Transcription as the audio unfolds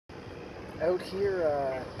out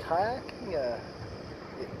here kayaking at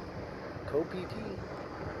Koh Phi Phi.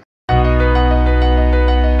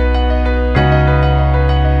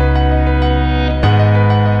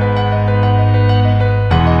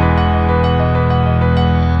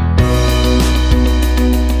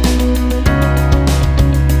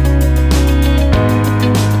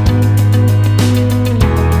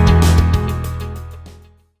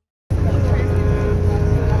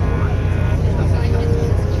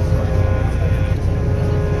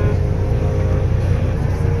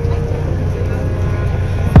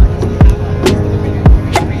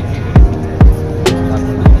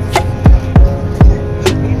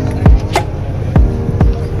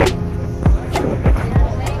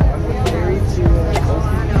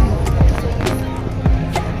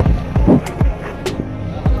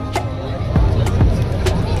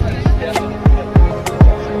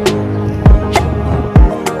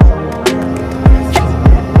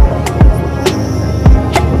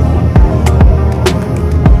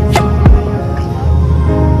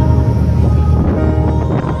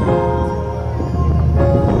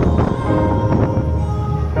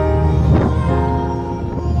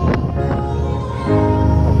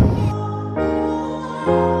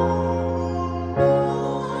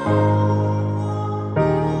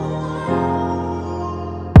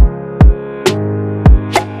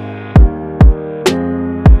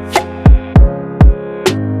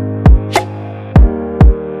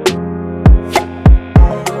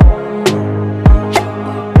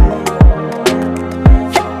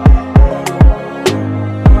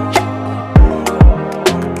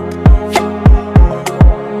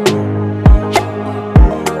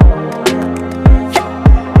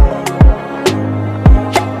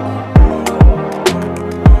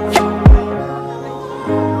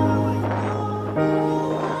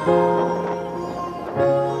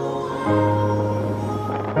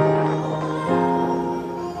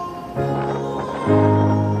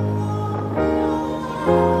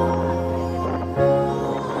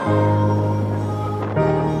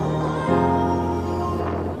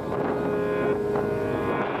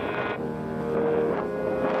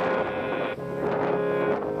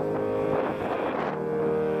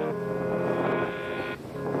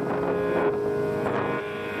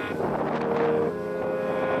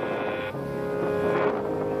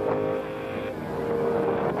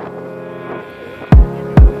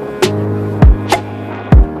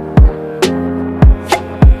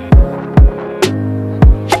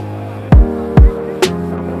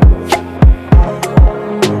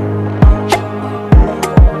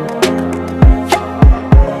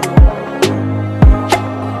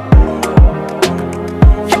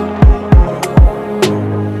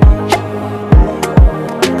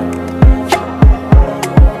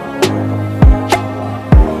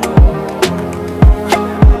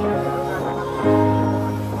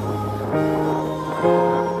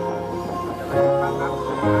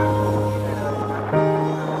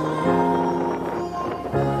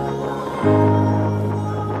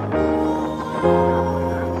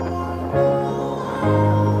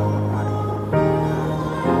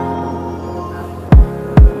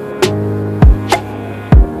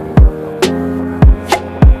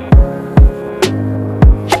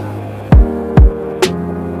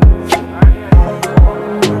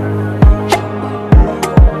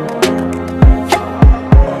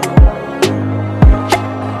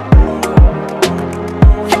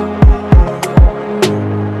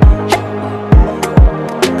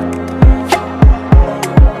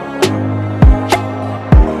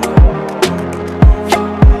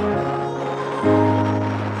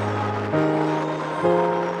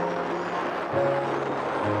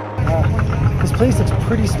 Place looks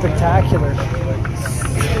pretty spectacular.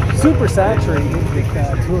 Super saturated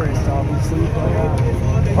with tourists, obviously.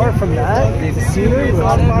 But apart from that, the scenery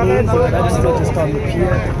looks amazing. I'm still just on the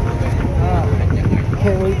pier.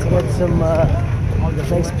 Can't wait to get some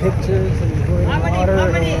nice pictures and enjoy the water.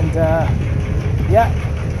 And yeah,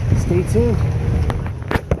 stay tuned.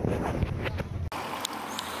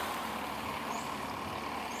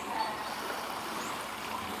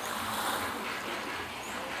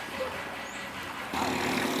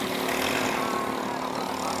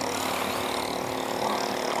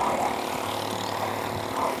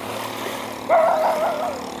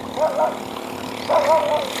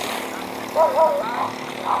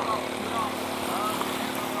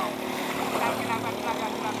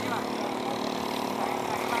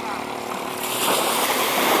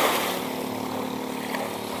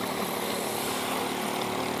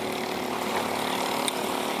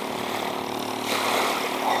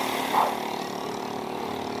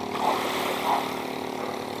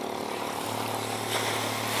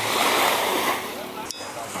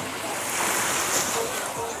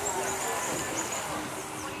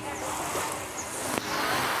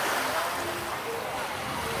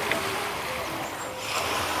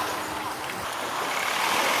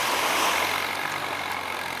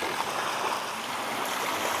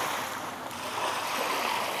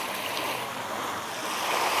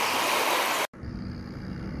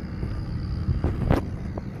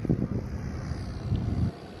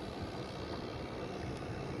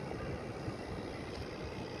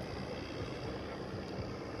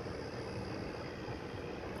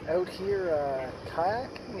 out here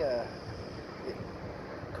kayaking at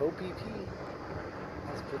Koh Phi Phi.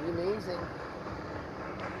 It's pretty amazing.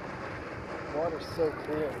 Water's so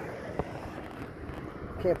clear.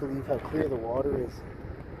 Can't believe how clear the water is.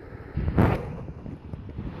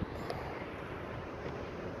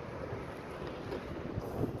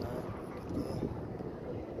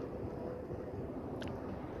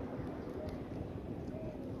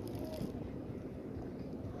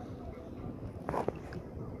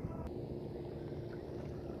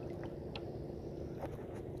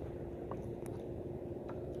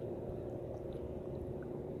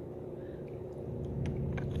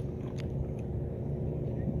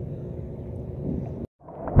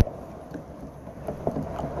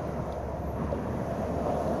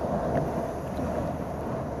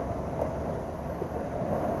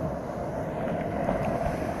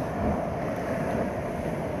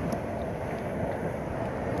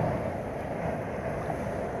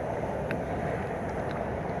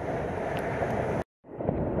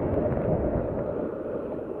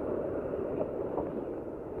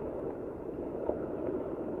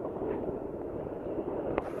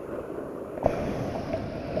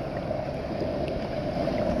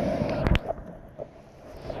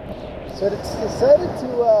 So I decided to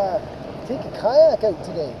take a kayak out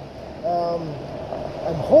today.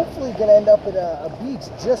 I'm hopefully going to end up at a beach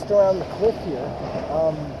just around the cliff here.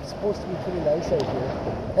 It's supposed to be pretty nice out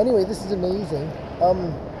here. Anyway, this is amazing.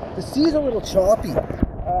 The sea's a little choppy.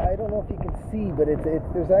 I don't know if you can see, but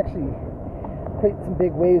there's actually quite some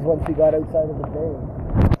big waves once we got outside of the bay.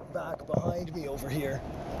 Back behind me over here.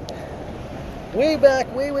 Way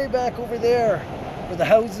back, way back over there, where the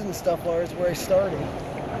houses and stuff are, is where I started.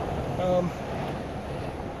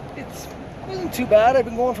 It wasn't too bad. I've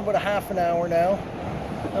been going for about a half an hour now.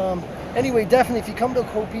 Anyway, definitely, if you come to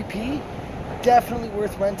Koh Phi Phi, definitely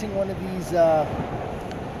worth renting one of these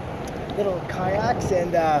little kayaks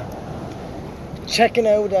and checking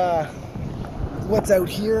out what's out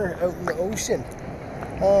here, out in the ocean.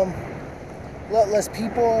 A lot less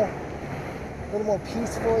people, a little more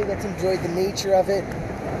peaceful. You get to enjoy the nature of it.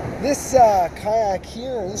 This kayak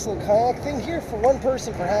here, this little kayak thing here, for one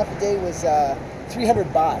person for half a day was 300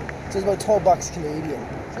 baht. So it's about 12 bucks Canadian.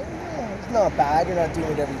 So, yeah, it's not bad. You're not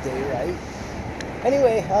doing it every day, right?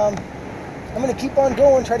 Anyway, I'm going to keep on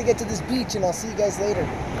going, try to get to this beach, and I'll see you guys later.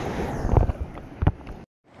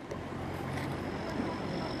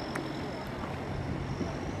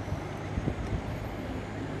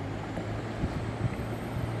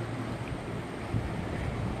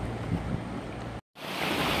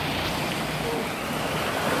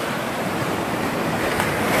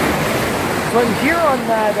 So I'm here on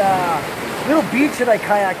that little beach that I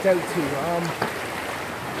kayaked out to.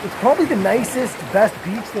 It's probably the nicest, best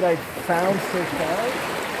beach that I've found so far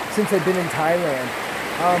since I've been in Thailand.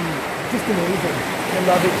 Just amazing. I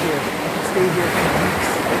love it here. I could stay here for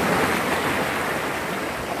weeks.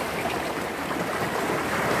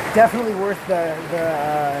 Definitely worth the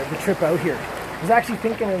trip out here. I was actually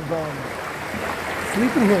thinking of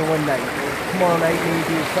sleeping here one night, or tomorrow night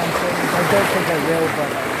maybe, or something. I don't think I will,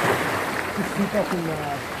 but just sleep up in the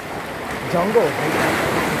jungle,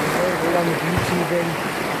 right on the beach even,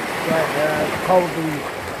 but probably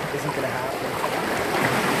isn't going to happen.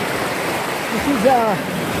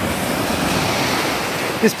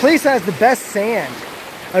 This place has the best sand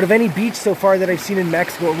out of any beach so far that I've seen in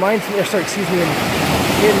Mexico. It reminds me, in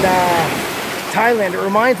Thailand, it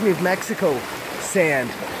reminds me of Mexico sand.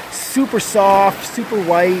 Super soft, super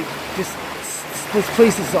white, just, this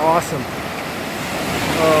place is awesome.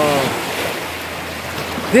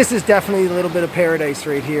 This is definitely a little bit of paradise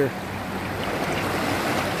right here.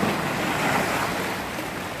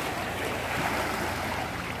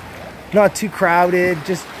 Not too crowded,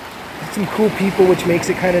 just some cool people, which makes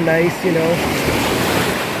it kind of nice, you know.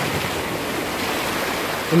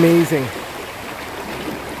 Amazing.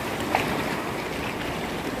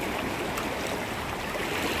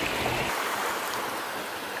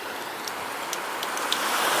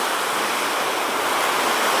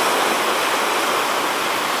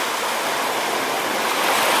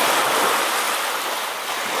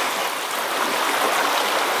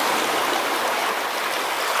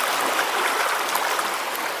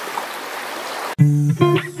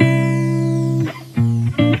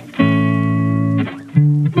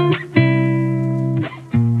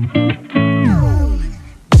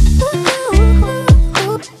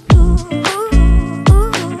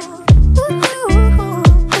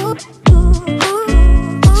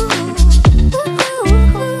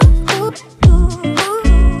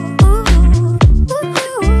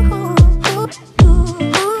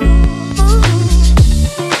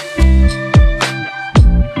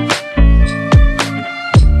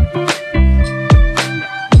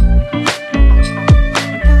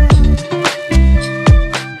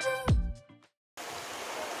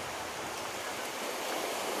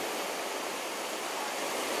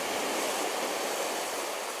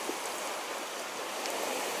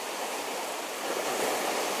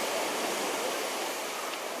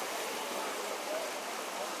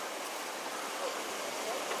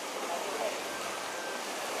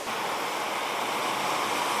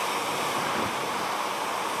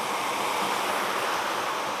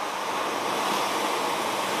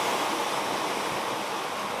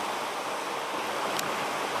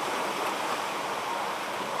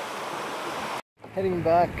 Heading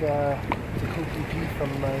back to Koh Phi Phi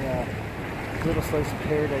from my little slice of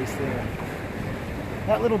paradise there.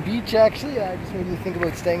 That little beach actually just made me think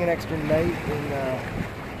about staying an extra night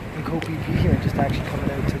in Koh Phi Phi here, just actually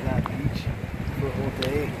coming out to that beach for a whole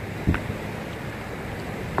day.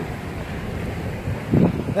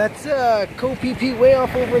 That's Koh Phi Phi way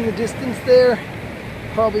off over in the distance there.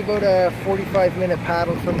 Probably about a 45-minute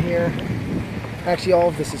paddle from here. Actually, all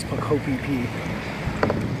of this is Koh Phi Phi.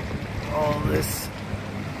 All of this.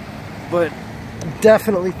 But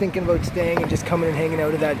definitely thinking about staying and just coming and hanging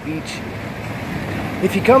out at that beach.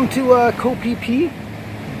 If you come to Koh Phi Phi,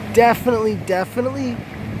 definitely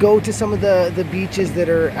go to some of the beaches that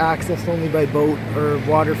are accessed only by boat or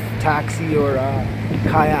water taxi or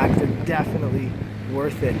kayak. They're definitely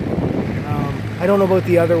worth it. I don't know about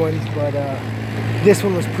the other ones, but this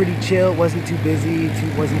one was pretty chill. It wasn't too busy,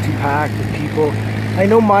 wasn't too packed with people. I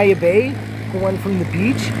know Maya Bay, the one from the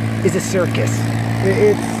beach, is a circus.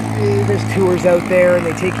 There's tours out there and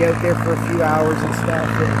they take you out there for a few hours and stuff.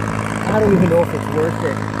 And I don't even know if it's worth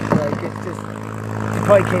it. Like, it's just, you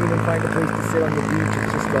probably can't even find a place to sit on the beach.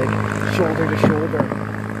 It's just like shoulder to shoulder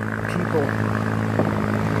people.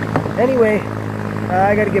 Anyway,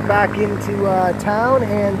 I got to get back into town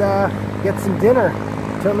and get some dinner.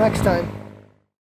 Till next time.